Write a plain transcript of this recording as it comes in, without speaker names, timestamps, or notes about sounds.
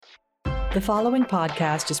The following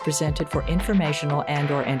podcast is presented for informational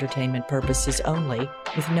and/or entertainment purposes only,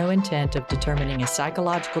 with no intent of determining a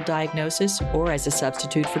psychological diagnosis or as a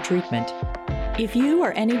substitute for treatment. If you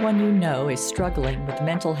or anyone you know is struggling with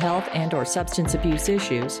mental health and/or substance abuse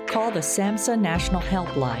issues, call the SAMHSA National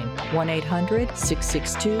Helpline,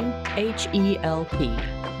 1-800-662-HELP,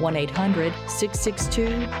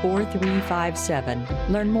 1-800-662-4357.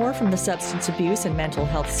 Learn more from the Substance Abuse and Mental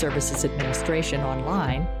Health Services Administration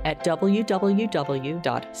online at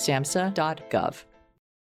www.samhsa.gov.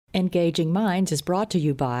 Engaging Minds is brought to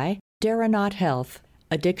you by Daranaut Health,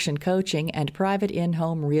 addiction coaching and private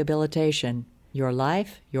in-home rehabilitation. Your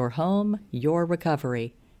life, your home, your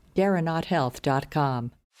recovery.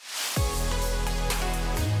 DaranautHealth.com.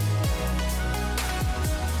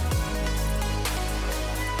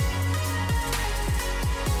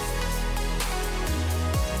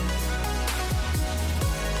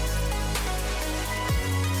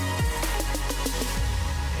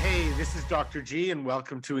 This is Dr. G, and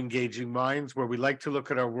welcome to Engaging Minds, where we like to look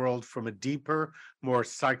at our world from a deeper, more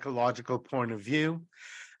psychological point of view.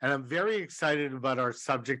 And I'm very excited about our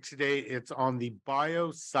subject today. It's on the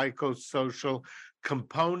biopsychosocial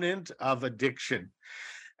component of addiction.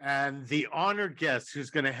 And the honored guest who's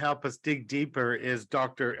going to help us dig deeper is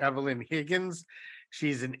Dr. Evelyn Higgins.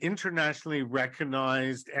 She's an internationally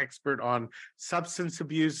recognized expert on substance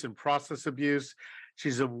abuse and process abuse.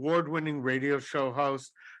 She's an award-winning radio show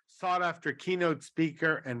host, sought-after keynote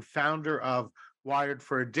speaker, and founder of Wired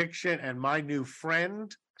for Addiction, and my new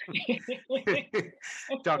friend,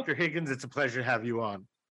 Dr. Higgins. It's a pleasure to have you on.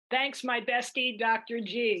 Thanks, my bestie, Dr.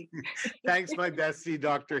 G. Thanks, my bestie,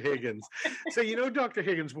 Dr. Higgins. So, Dr.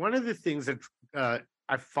 Higgins, one of the things that I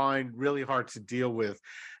find really hard to deal with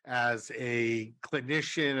as a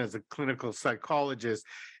clinician, as a clinical psychologist,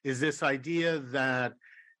 is this idea that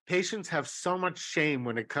patients have so much shame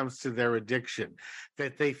when it comes to their addiction,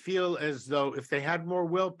 that they feel as though if they had more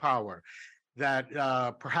willpower, that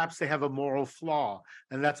perhaps they have a moral flaw,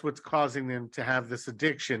 and that's what's causing them to have this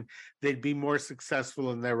addiction, they'd be more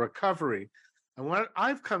successful in their recovery. And what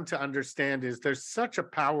I've come to understand is there's such a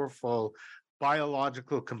powerful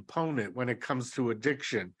biological component when it comes to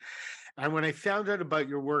addiction. And when I found out about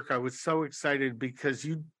your work, I was so excited because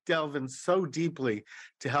you delve in so deeply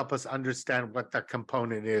to help us understand what that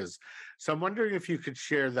component is. So I'm wondering if you could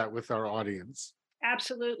share that with our audience.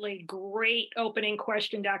 Absolutely. Great opening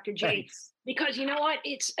question, Dr. G. Thanks. Because you know what?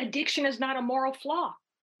 Addiction is not a moral flaw.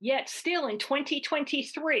 Yet still in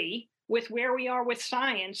 2023, with where we are with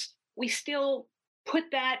science, we still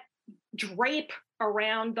put that drape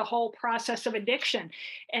around the whole process of addiction.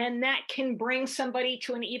 And that can bring somebody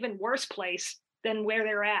to an even worse place than where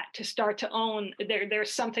they're at, to start to own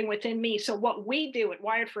there's something within me. So what we do at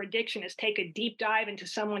Wired for Addiction is take a deep dive into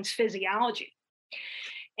someone's physiology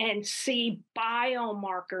and see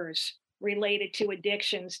biomarkers related to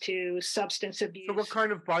addictions, to substance abuse. So what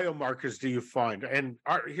kind of biomarkers do you find? And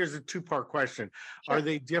here's a two-part question. Sure. Are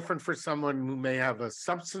they different for someone who may have a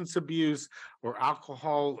substance abuse or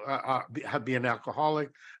alcohol, be an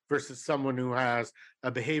alcoholic, versus someone who has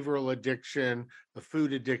a behavioral addiction, a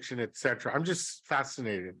food addiction, et cetera? I'm just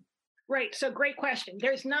fascinated. Right. So great question.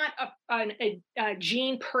 There's not a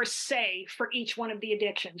gene per se for each one of the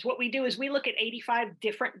addictions. What we do is we look at 85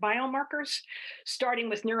 different biomarkers, starting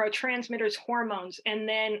with neurotransmitters, hormones, and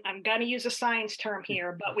then I'm going to use a science term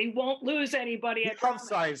here, but we won't lose anybody. I love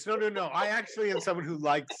science. No. I actually am someone who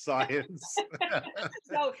likes science.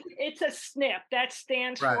 So it's a SNP. That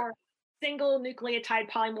stands for single nucleotide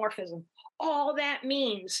polymorphism. All that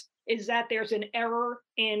means is that there's an error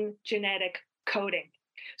in genetic coding.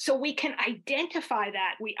 So we can identify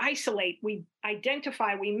that, we isolate, we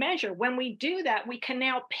identify, we measure. When we do that, we can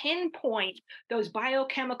now pinpoint those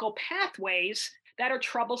biochemical pathways that are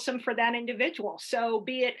troublesome for that individual. So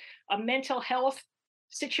be it a mental health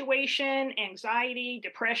situation, anxiety,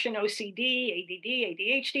 depression, OCD, ADD,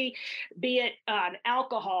 ADHD, be it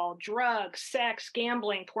alcohol, drugs, sex,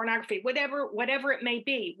 gambling, pornography, whatever it may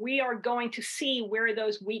be, we are going to see where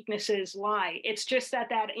those weaknesses lie. It's just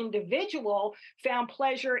that individual found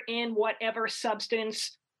pleasure in whatever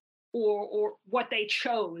substance or what they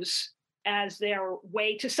chose as their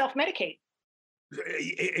way to self-medicate.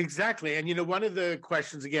 Exactly. And, one of the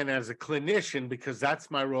questions, again, as a clinician, because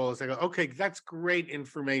that's my role, is I go, okay, that's great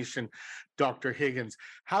information, Dr. Higgins.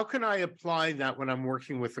 How can I apply that when I'm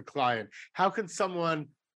working with a client? How can someone,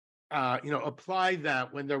 apply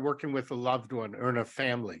that when they're working with a loved one or in a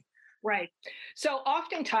family? Right. So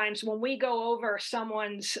oftentimes when we go over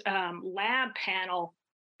someone's lab panel,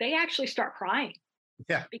 they actually start crying.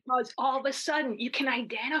 Yeah. Because all of a sudden you can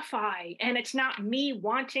identify, and it's not me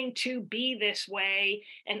wanting to be this way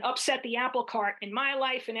and upset the apple cart in my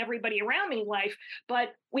life and everybody around me life,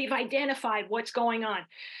 but we've identified what's going on.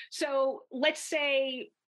 So let's say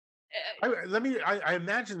I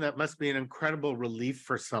imagine that must be an incredible relief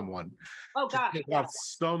for someone. oh To gosh, take yeah. off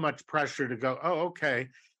so much pressure to go, oh, okay,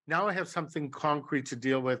 now I have something concrete to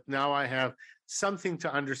deal with. Now I have something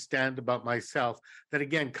to understand about myself. That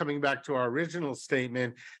again, coming back to our original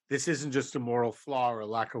statement, this isn't just a moral flaw or a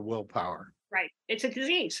lack of willpower. Right, it's a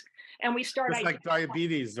disease, and we start It's like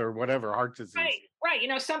diabetes or whatever, heart disease. right.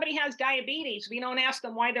 Somebody has diabetes, we don't ask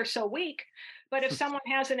them why they're so weak, but if someone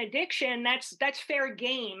has an addiction, that's fair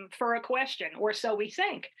game for a question, or so we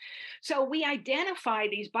think. So we identify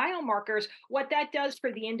these biomarkers. What that does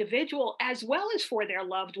for the individual as well as for their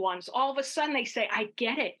loved ones, all of a sudden they say, I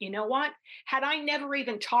get it. You know what, had I never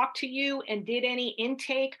even talked to you and did any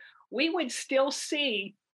intake, we would still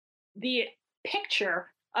see the picture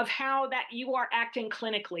of how that you are acting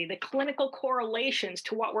clinically, the clinical correlations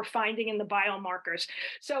to what we're finding in the biomarkers.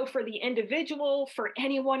 So for the individual, for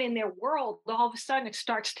anyone in their world, all of a sudden it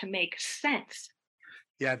starts to make sense.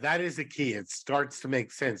 Yeah, that is the key. It starts to make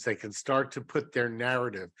sense. They can start to put their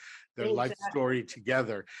narrative, their life story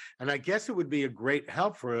together. And I guess it would be a great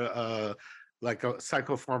help for like a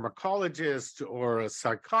psychopharmacologist or a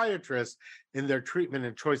psychiatrist in their treatment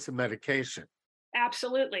and choice of medication.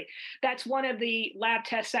 Absolutely. That's one of the lab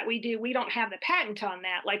tests that we do. We don't have the patent on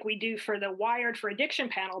that like we do for the Wired for Addiction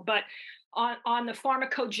panel, but on the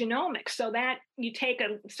pharmacogenomics. So that you take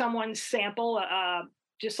someone's sample,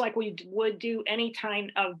 just like we would do any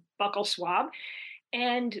kind of buccal swab,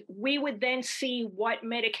 and we would then see what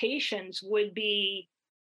medications would be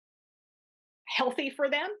healthy for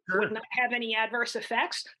them, would not have any adverse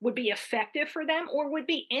effects, would be effective for them, or would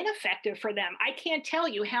be ineffective for them. I can't tell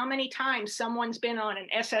you how many times someone's been on an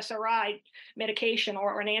SSRI medication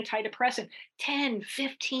or an antidepressant, 10,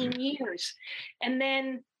 15 years. And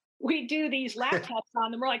then we do these lab tests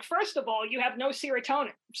on them. We're like, first of all, you have no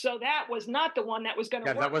serotonin. So that was not the one that was going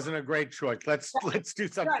to work. That wasn't a great choice. Let's do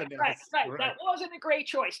something else. Right. That wasn't a great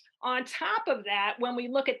choice. On top of that, when we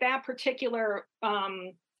look at that particular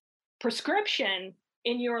prescription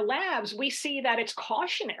in your labs, we see that it's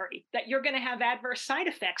cautionary, that you're going to have adverse side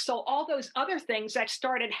effects. So all those other things that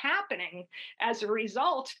started happening as a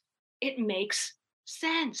result, it makes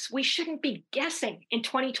sense. We shouldn't be guessing in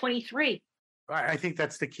 2023. I think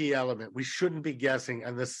that's the key element. We shouldn't be guessing,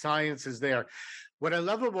 and the science is there. What I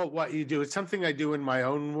love about what you do, it's something I do in my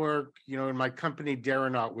own work, in my company,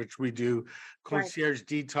 Daranaut, which we do concierge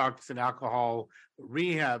detox and alcohol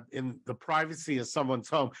rehab in the privacy of someone's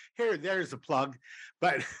home. There's a plug.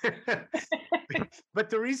 But but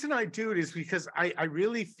the reason I do it is because I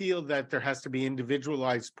really feel that there has to be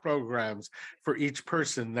individualized programs for each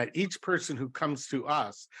person, that each person who comes to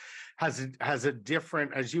us has a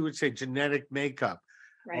different, as you would say, genetic makeup.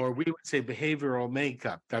 Right. Or we would say behavioral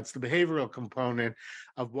makeup. That's the behavioral component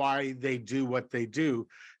of why they do what they do.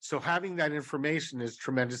 So having that information is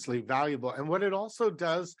tremendously valuable. And what it also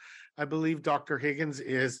does, I believe, Dr. Higgins,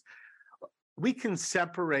 is we can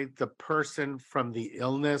separate the person from the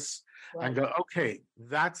illness and go, okay,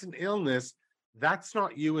 that's an illness. That's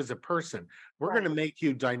not you as a person. We're going to make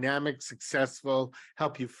you dynamic, successful,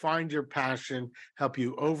 help you find your passion, help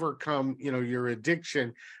you overcome, your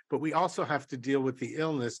addiction. But we also have to deal with the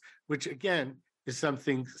illness, which again is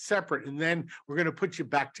something separate. And then we're going to put you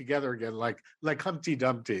back together again, like Humpty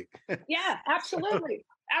Dumpty. Yeah, absolutely.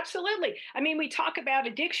 Absolutely. I mean, we talk about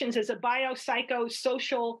addictions as a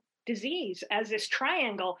biopsychosocial disease, as this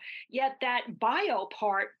triangle, yet that bio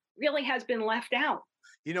part really has been left out.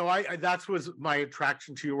 That was my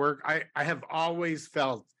attraction to your work. I have always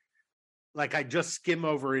felt like I just skim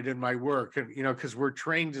over it in my work. And, because we're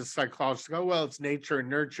trained as psychologists to go, well, it's nature and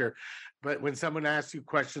nurture. But when someone asks you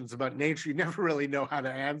questions about nature, you never really know how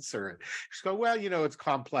to answer it. Just go, well, it's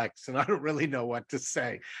complex and I don't really know what to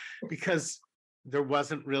say, because there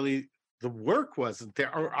wasn't really, the work wasn't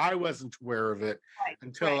there, or I wasn't aware of it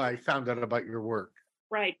until I found out about your work.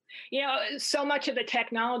 Right. So much of the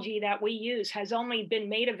technology that we use has only been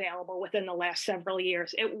made available within the last several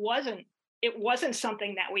years. It wasn't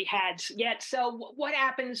something that we had yet. So what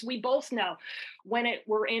happens, we both know, when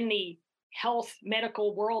we're in the health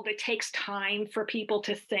medical world, it takes time for people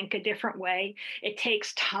to think a different way. It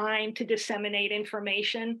takes time to disseminate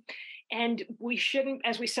information. And we shouldn't,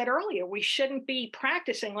 as we said earlier, we shouldn't be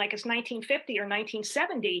practicing like it's 1950 or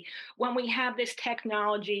 1970 when we have this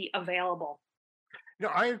technology available. No,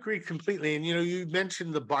 I agree completely. And you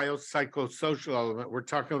mentioned the biopsychosocial element. We're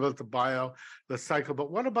talking about the psycho, but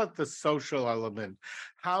what about the social element?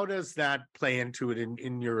 How does that play into it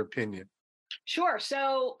in your opinion? Sure.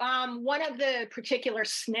 So one of the particular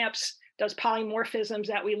SNPs, those polymorphisms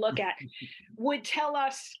that we look at, would tell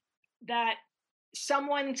us that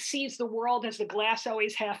someone sees the world as the glass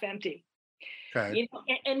always half empty. Okay.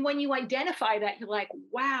 And when you identify that, you're like,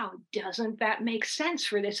 wow, doesn't that make sense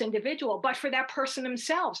for this individual? But for that person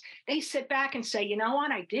themselves, they sit back and say, you know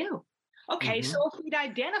what, I do. Okay, Mhm. so if we'd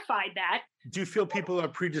identified that. Do you feel people are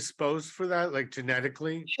predisposed for that, like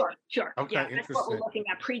genetically? Sure. Okay, Yeah, that's what we're interesting. looking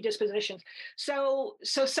at, predispositions. So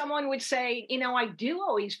someone would say, I do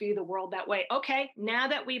always view the world that way. Okay, now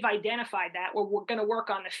that we've identified that, we're going to work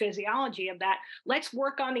on the physiology of that. Let's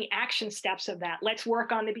work on the action steps of that. Let's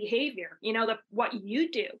work on the behavior, what you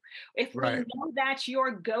do. If we Right. know that's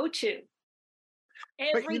your go-to,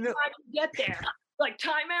 every time you get there, like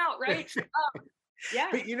time out, right? Yeah.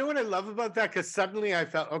 But you know what I love about that? Because suddenly I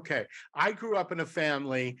felt, okay, I grew up in a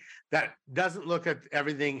family that doesn't look at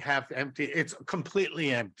everything half empty. It's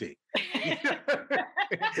completely empty.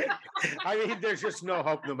 I mean, there's just no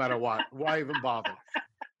hope no matter what. Why even bother?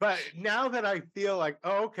 But now that I feel like,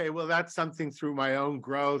 oh, okay, well, that's something through my own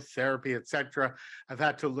growth, therapy, etc., I've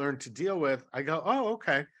had to learn to deal with. I go, oh,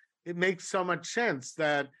 okay. It makes so much sense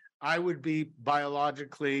that I would be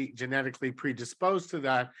biologically, genetically predisposed to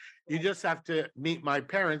that. You just have to meet my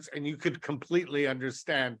parents and you could completely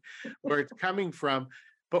understand where it's coming from.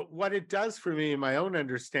 But what it does for me in my own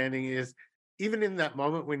understanding is, even in that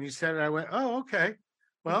moment when you said it, I went, oh, okay.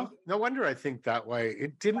 Well, no wonder I think that way.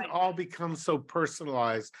 It didn't all become so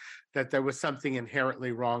personalized that there was something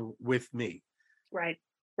inherently wrong with me. Right.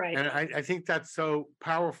 And I think that's so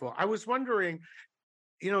powerful. I was wondering,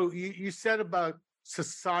 you said about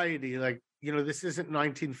society, like, this isn't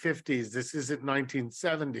 1950s, this isn't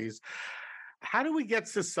 1970s. How do we get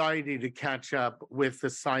society to catch up with the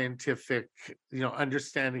scientific,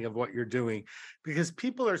 understanding of what you're doing? Because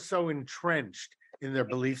people are so entrenched in their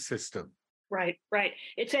belief system. Right.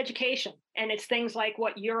 It's education, and it's things like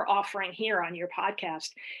what you're offering here on your podcast.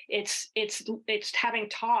 It's having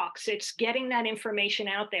talks. It's getting that information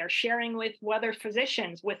out there, sharing with other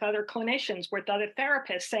physicians, with other clinicians, with other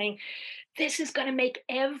therapists, saying this is going to make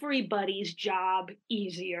everybody's job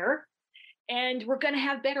easier, and we're going to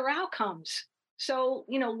have better outcomes. So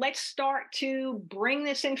let's start to bring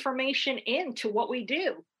this information into what we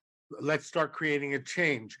do. Let's start creating a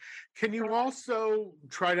change. Can you also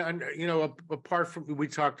try to, apart from, we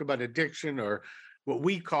talked about addiction or what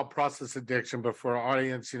we call process addiction, but for our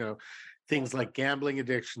audience, things like gambling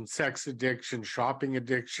addiction, sex addiction, shopping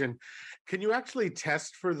addiction. Can you actually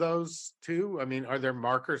test for those too? I mean, are there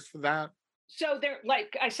markers for that? So there,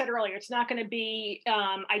 like I said earlier, it's not going to be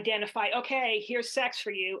identified. Okay, here's sex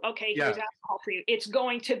for you. Okay, here's alcohol for you. It's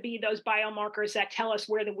going to be those biomarkers that tell us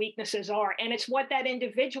where the weaknesses are, and it's what that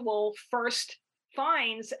individual first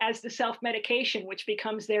finds as the self-medication, which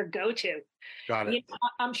becomes their go-to. Got it.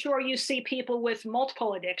 I'm sure you see people with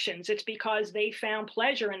multiple addictions. It's because they found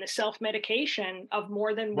pleasure in the self-medication of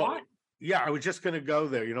more than one. Yeah, I was just going to go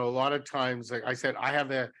there. A lot of times, like I said,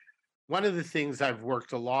 one of the things I've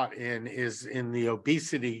worked a lot in is in the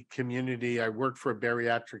obesity community. I worked for a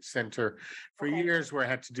bariatric center for years where I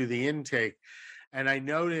had to do the intake. And I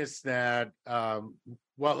noticed that, a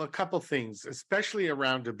couple things, especially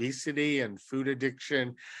around obesity and food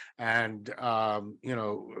addiction and,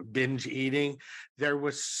 binge eating, there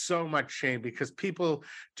was so much shame because people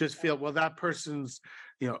just feel, well, that person's,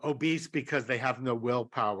 obese because they have no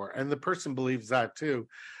willpower. And the person believes that too.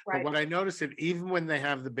 But what I noticed is even when they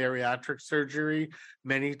have the bariatric surgery,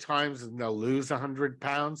 many times and they'll lose 100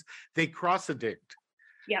 pounds, they cross addict.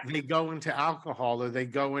 Yeah. They go into alcohol or they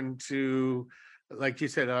go into, like you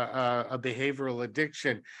said, a behavioral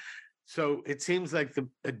addiction. So it seems like the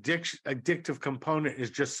addictive component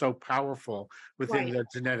is just so powerful within their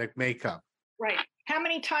genetic makeup. Right. How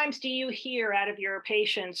many times do you hear out of your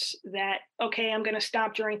patients that, okay, I'm going to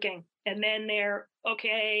stop drinking, and then they're,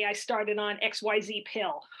 okay, I started on XYZ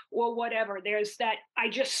pill or whatever. There's that, I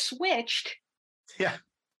just switched. Yeah.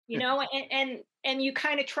 And you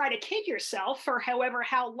kind of try to kid yourself for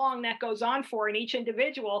how long that goes on for in each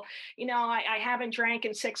individual. I haven't drank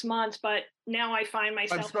in 6 months, but now I find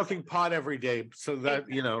myself. I'm smoking pot every day. So that,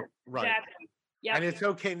 right. Exactly. Yep. And it's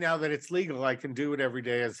okay now that it's legal. I can do it every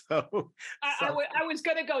day as though. I was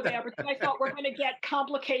going to go there, but I thought we're going to get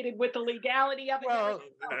complicated with the legality of it. Well,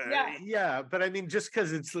 yeah, but I mean, just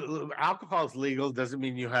because alcohol is legal doesn't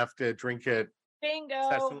mean you have to drink it. Bingo.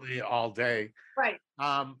 Incessantly all day. Right.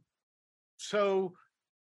 So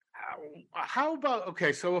how about,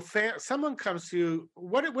 okay, so if someone comes to you,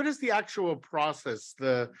 what is the actual process,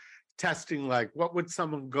 the testing like? What would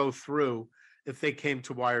someone go through if they came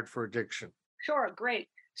to Wired for Addiction? Sure, great.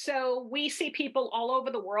 So we see people all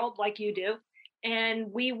over the world like you do,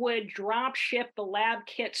 and we would drop ship the lab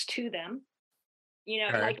kits to them.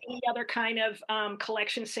 Okay. Like any other kind of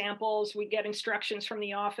collection samples, we get instructions from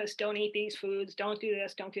the office: don't eat these foods, don't do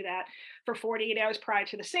this, don't do that. For 48 hours prior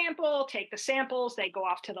to the sample, take the samples, they go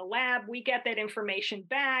off to the lab. We get that information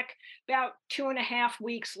back about 2.5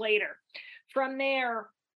 weeks later. From there,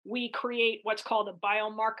 we create what's called a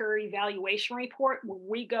biomarker evaluation report, where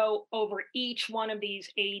we go over each one of these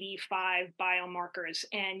 85 biomarkers,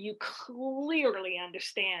 and you clearly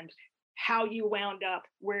understand how you wound up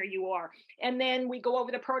where you are. And then we go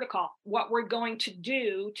over the protocol, what we're going to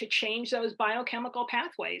do to change those biochemical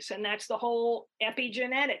pathways. And that's the whole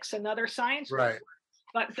epigenetics, another science. Right.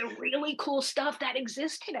 But the really cool stuff that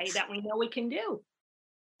exists today that we know we can do.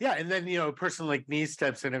 Yeah. And then, a person like me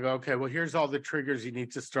steps in and go, okay, well, here's all the triggers you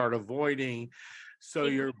need to start avoiding so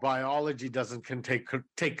your biology doesn't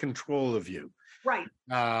take control of you. Right.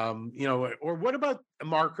 Or what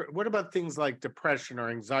about things like depression or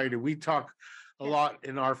anxiety? We talk a lot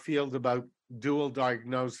in our field about dual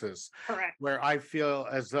diagnosis. Correct. Where I feel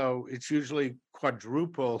as though it's usually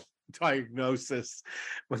quadruple diagnosis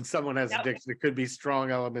when someone has addiction. It could be strong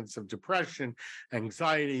elements of depression,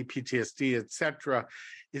 anxiety, PTSD, etc.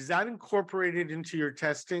 Is that incorporated into your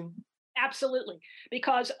testing? Absolutely,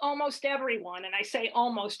 because almost everyone, and I say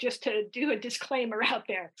almost just to do a disclaimer out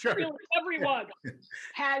there, sure. Really everyone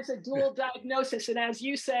has a dual diagnosis, and as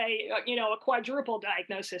you say, a quadruple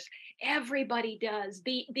diagnosis. Everybody does.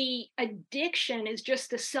 The addiction is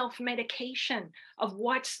just the self-medication of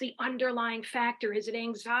what's the underlying factor. Is it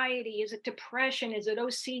anxiety? Is it depression? Is it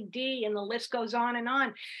OCD? And the list goes on.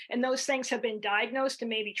 And those things have been diagnosed and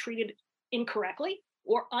maybe treated incorrectly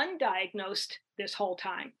or undiagnosed this whole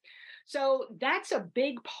time. So that's a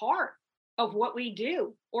big part of what we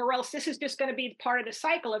do, or else this is just going to be part of the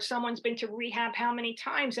cycle. If someone's been to rehab how many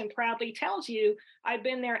times and proudly tells you, I've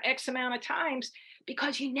been there X amount of times,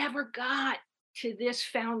 because you never got to this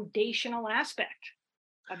foundational aspect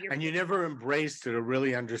of your. And you never embraced it or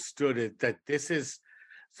really understood it, that this is,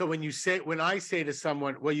 so when I say to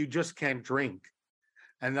someone, well, you just can't drink.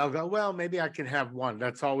 And they'll go, well, maybe I can have one.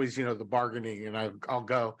 That's always, the bargaining. And I'll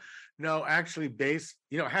go, no, actually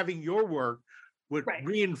having your work would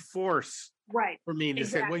reinforce for me to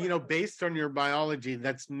say, well, based on your biology,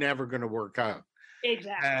 that's never going to work out.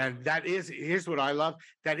 Exactly. And here's what I love.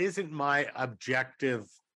 That isn't my objective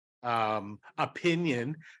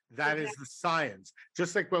opinion. That is the science.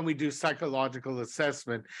 Just like when we do psychological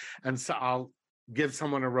assessment, and so I'll give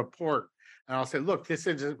someone a report and I'll say, look, this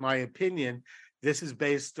isn't my opinion. This is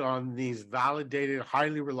based on these validated,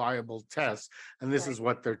 highly reliable tests, and this is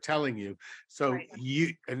what they're telling you. So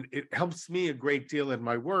and it helps me a great deal in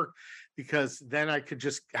my work, because then I could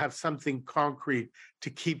just have something concrete to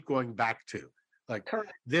keep going back to. Like,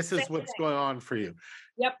 this is what's going on for you.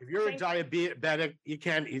 Yep. If you're a diabetic, you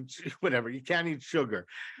can't eat whatever. You can't eat sugar.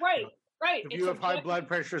 Right. If you have high blood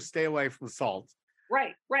pressure, stay away from salt.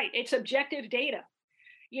 Right. It's objective data.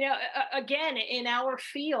 Again, in our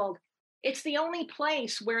field, it's the only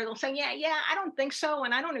place where they'll say, yeah, I don't think so,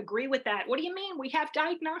 and I don't agree with that. What do you mean? We have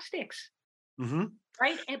diagnostics. Mm-hmm.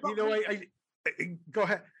 Right? Go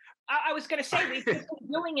ahead. I was going to say, we've been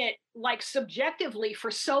doing it like subjectively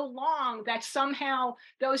for so long that somehow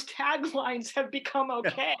those taglines have become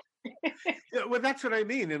okay. Well, that's what I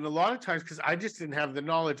mean. And a lot of times, because I just didn't have the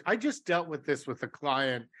knowledge, I just dealt with this with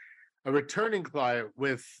a returning client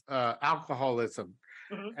with alcoholism.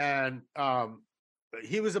 Mm-hmm. And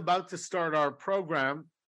he was about to start our program.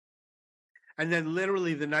 And then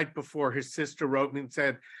literally the night before, his sister wrote me and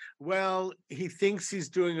said, well, he thinks he's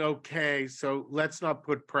doing okay, so let's not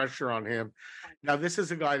put pressure on him. Now, this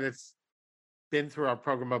is a guy that's been through our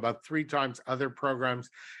program about 3 times, other programs.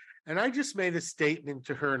 And I just made a statement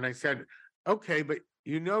to her and I said, okay, but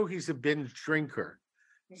he's a binge drinker.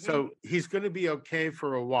 Mm-hmm. So he's going to be okay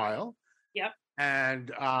for a while. Yep.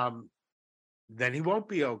 And then he won't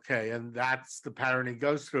be okay. And that's the pattern he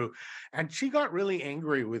goes through. And she got really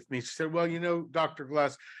angry with me. She said, well, Dr.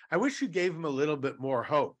 Glass, I wish you gave him a little bit more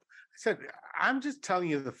hope. I said, I'm just telling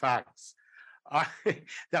you the facts.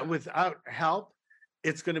 That without help,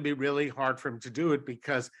 it's going to be really hard for him to do it,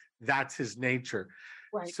 because that's his nature.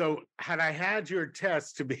 Right. So had I had your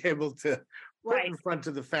test to be able to put in front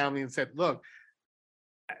of the family and said, look,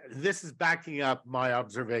 this is backing up my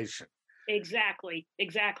observation. Exactly.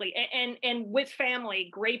 And with family,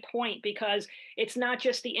 great point, because it's not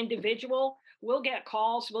just the individual, we'll get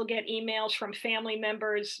calls, we'll get emails from family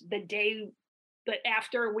members the day that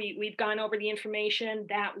after we've gone over the information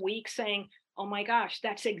that week saying, oh my gosh,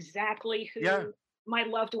 that's exactly who my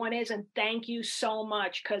loved one is. And thank you so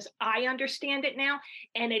much, because I understand it now.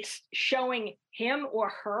 And it's showing him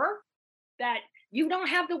or her that you don't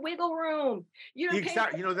have the wiggle room.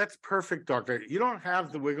 Exactly. That's perfect, doctor. You don't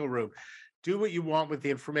have the wiggle room. Do what you want with the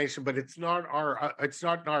information, but it's not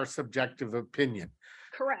our subjective opinion.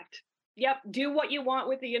 Correct. Yep. Do what you want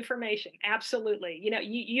with the information. Absolutely.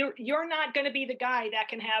 You're not going to be the guy that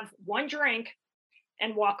can have one drink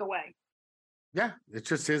and walk away. Yeah, it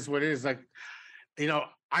just is what it is. Like,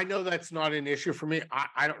 I know that's not an issue for me.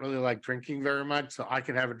 I don't really like drinking very much, so I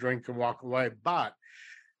can have a drink and walk away. But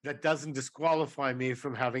that doesn't disqualify me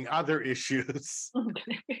from having other issues.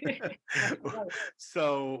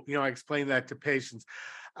 So, I explain that to patients.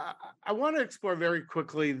 I want to explore very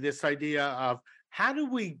quickly this idea of how do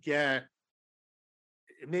we get,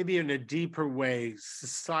 maybe in a deeper way,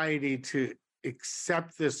 society to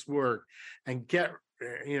accept this work and get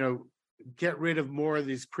rid of more of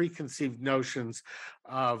these preconceived notions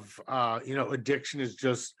of, addiction is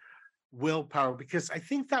just willpower, because I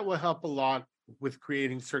think that will help a lot with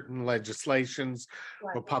creating certain legislations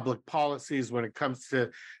or public policies when it comes to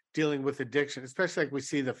dealing with addiction, especially like we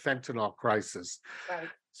see the fentanyl crisis. Right.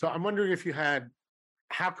 So I'm wondering if you had,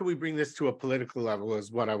 how can we bring this to a political level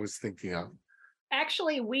is what I was thinking of.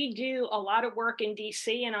 Actually, we do a lot of work in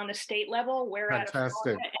DC and on the state level. We're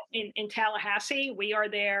Fantastic. in Tallahassee. We are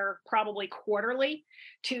there probably quarterly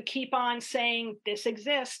to keep on saying this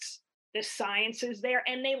exists, this science is there,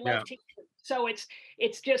 and they love to. So it's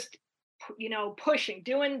just, pushing,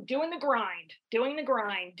 doing the grind,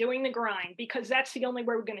 because that's the only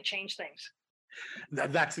way we're going to change things.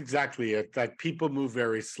 That's exactly it. That people move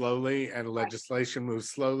very slowly and legislation moves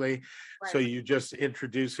slowly. Right. So you just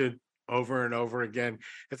introduce it over and over again.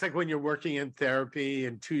 It's like when you're working in therapy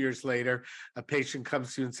and 2 years later, a patient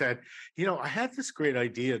comes to you and said, I had this great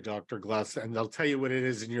idea, Dr. Glass, and they'll tell you what it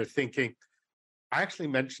is. And you're thinking, I actually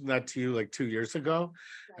mentioned that to you like 2 years ago,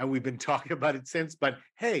 and we've been talking about it since, but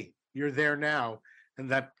hey, you're there now. And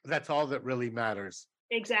that's all that really matters.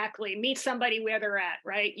 Exactly. Meet somebody where they're at,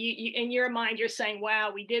 right? You in your mind, you're saying,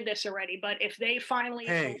 wow, we did this already. But if they finally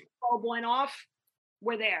bulb went off,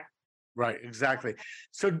 we're there. Right, exactly.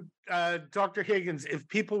 So, Dr. Higgins, if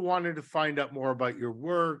people wanted to find out more about your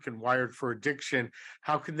work and Wired for Addiction,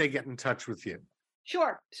 how can they get in touch with you?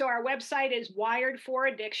 Sure. So our website is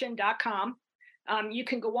wiredforaddiction.com. You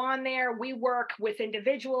can go on there. We work with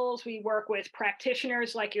individuals. We work with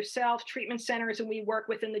practitioners like yourself, treatment centers, and we work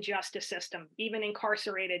within the justice system, even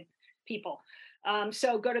incarcerated people.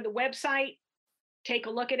 So go to the website. Take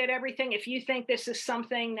a look at everything. If you think this is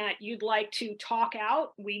something that you'd like to talk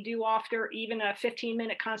out, we do offer even a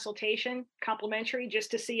 15-minute consultation, complimentary,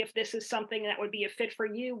 just to see if this is something that would be a fit for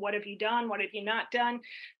you. What have you done? What have you not done?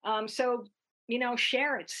 So,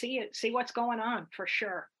 share it, see what's going on for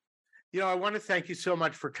sure. I want to thank you so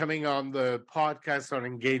much for coming on the podcast on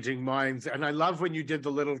Engaging Minds. And I love when you did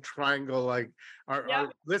the little triangle, like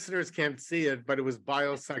our listeners can't see it, but it was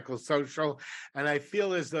biopsychosocial. And I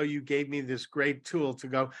feel as though you gave me this great tool to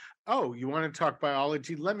go, oh, you want to talk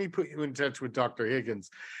biology? Let me put you in touch with Dr. Higgins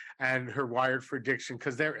and her Wired for Addiction,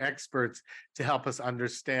 because they're experts to help us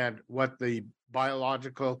understand what the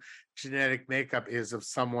biological genetic makeup is of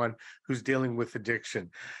someone who's dealing with addiction.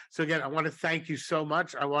 So again, I want to thank you so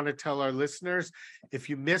much. I want to tell our listeners, if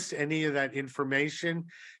you missed any of that information,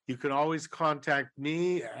 you can always contact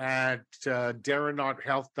me at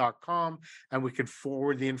darrenauthealth.com, and we can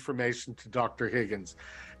forward the information to Dr. Higgins.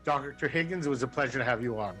 Dr. Higgins, it was a pleasure to have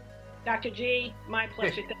you on. Dr. G, my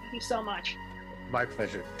pleasure. Thank you so much. My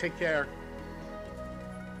pleasure. Take care.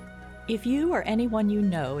 If you or anyone you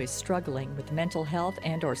know is struggling with mental health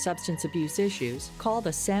and/or substance abuse issues, call the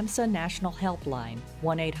SAMHSA National Helpline,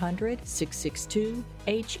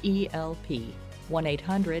 1-800-662-HELP,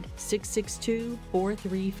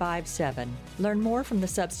 1-800-662-4357. Learn more from the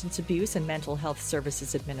Substance Abuse and Mental Health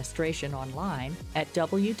Services Administration online at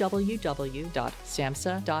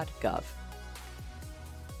www.samhsa.gov.